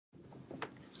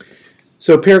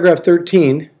So paragraph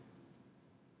 13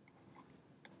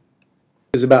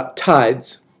 is about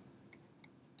tides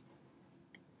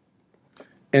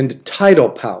and tidal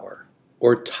power,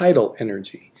 or tidal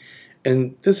energy.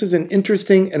 And this is an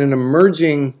interesting and an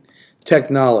emerging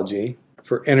technology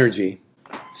for energy.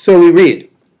 So we read,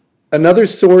 another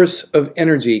source of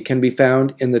energy can be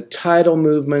found in the tidal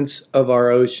movements of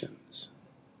our oceans.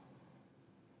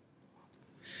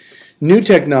 New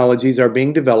technologies are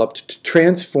being developed to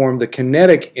transform the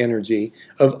kinetic energy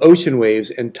of ocean waves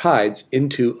and tides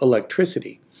into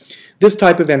electricity. This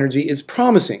type of energy is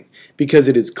promising because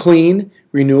it is clean,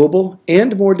 renewable,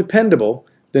 and more dependable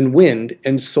than wind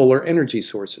and solar energy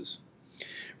sources.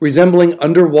 Resembling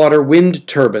underwater wind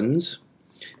turbines,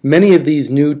 many of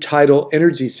these new tidal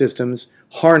energy systems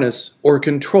harness or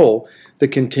control the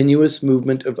continuous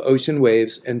movement of ocean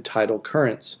waves and tidal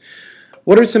currents.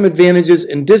 What are some advantages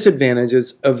and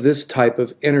disadvantages of this type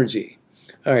of energy?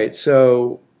 All right,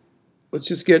 so let's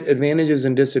just get advantages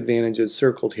and disadvantages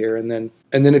circled here, and then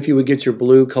if you would get your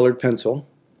blue colored pencil.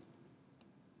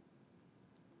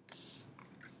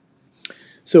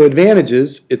 So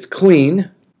advantages, it's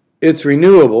clean, it's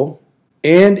renewable,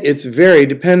 and it's very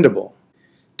dependable.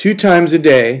 2 times a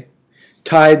day,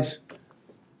 tides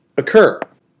occur.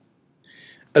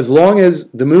 As long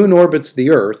as the moon orbits the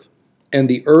Earth and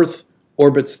the Earth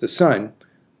orbits the sun,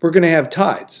 we're going to have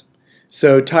tides.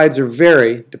 So tides are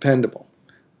very dependable.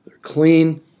 They're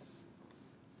clean,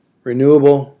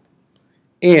 renewable,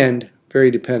 and very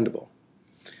dependable.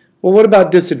 Well, what about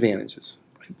disadvantages?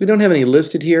 We don't have any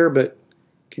listed here, but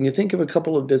can you think of a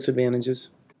couple of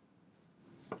disadvantages?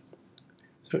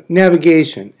 So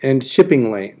navigation and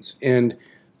shipping lanes and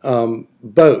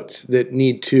boats that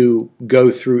need to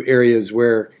go through areas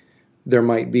where there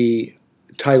might be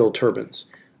tidal turbines.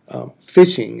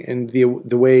 Fishing and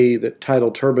the way that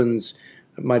tidal turbines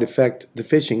might affect the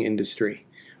fishing industry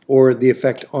or the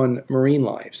effect on marine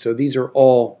life. So these are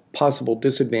all possible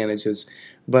disadvantages,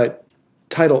 but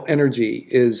tidal energy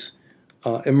is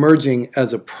emerging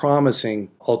as a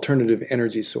promising alternative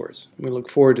energy source. We look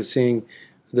forward to seeing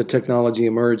the technology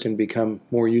emerge and become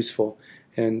more useful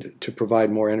and to provide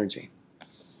more energy.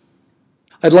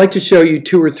 I'd like to show you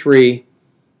 2 or 3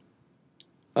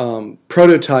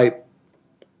 prototype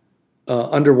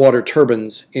underwater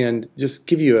turbines and just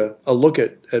give you a look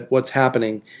at what's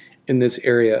happening in this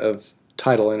area of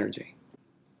tidal energy.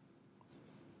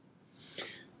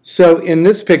 So in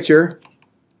this picture,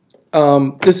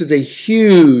 this is a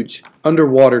huge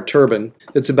underwater turbine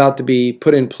that's about to be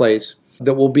put in place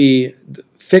that will be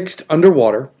fixed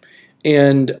underwater.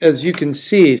 And as you can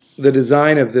see, the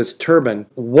design of this turbine,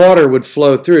 water would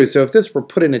flow through. So if this were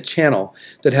put in a channel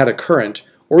that had a current,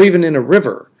 or even in a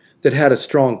river that had a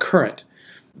strong current,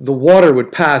 the water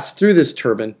would pass through this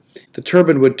turbine. The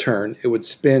turbine would turn. It would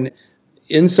spin.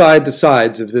 Inside the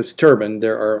sides of this turbine,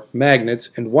 there are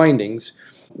magnets and windings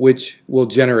which will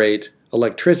generate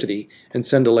electricity and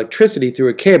send electricity through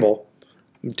a cable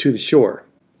to the shore.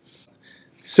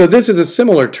 So this is a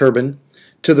similar turbine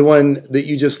to the one that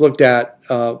you just looked at,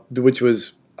 which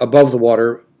was above the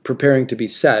water, preparing to be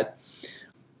set.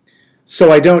 So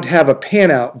I don't have a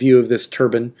pan-out view of this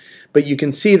turbine, but you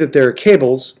can see that there are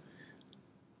cables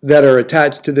that are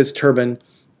attached to this turbine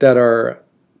that are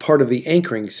part of the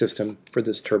anchoring system for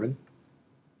this turbine.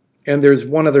 And there's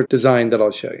one other design that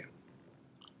I'll show you.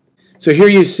 So here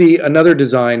you see another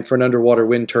design for an underwater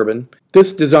wind turbine.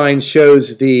 This design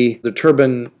shows the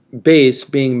turbine base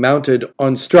being mounted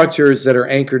on structures that are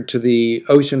anchored to the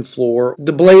ocean floor.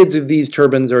 The blades of these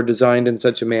turbines are designed in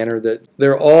such a manner that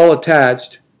they're all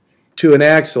attached to an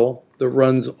axle that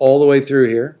runs all the way through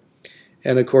here.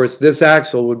 And of course this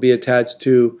axle would be attached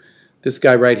to this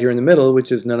guy right here in the middle,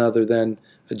 which is none other than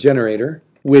a generator,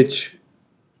 which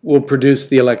will produce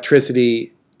the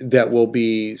electricity that will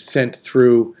be sent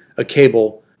through a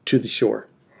cable to the shore.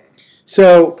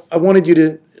 So I wanted you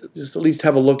to just at least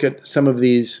have a look at some of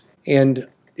these, and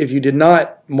if you did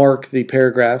not mark the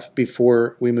paragraph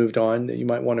before we moved on, you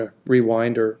might want to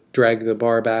rewind or drag the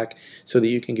bar back so that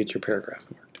you can get your paragraph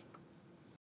marked.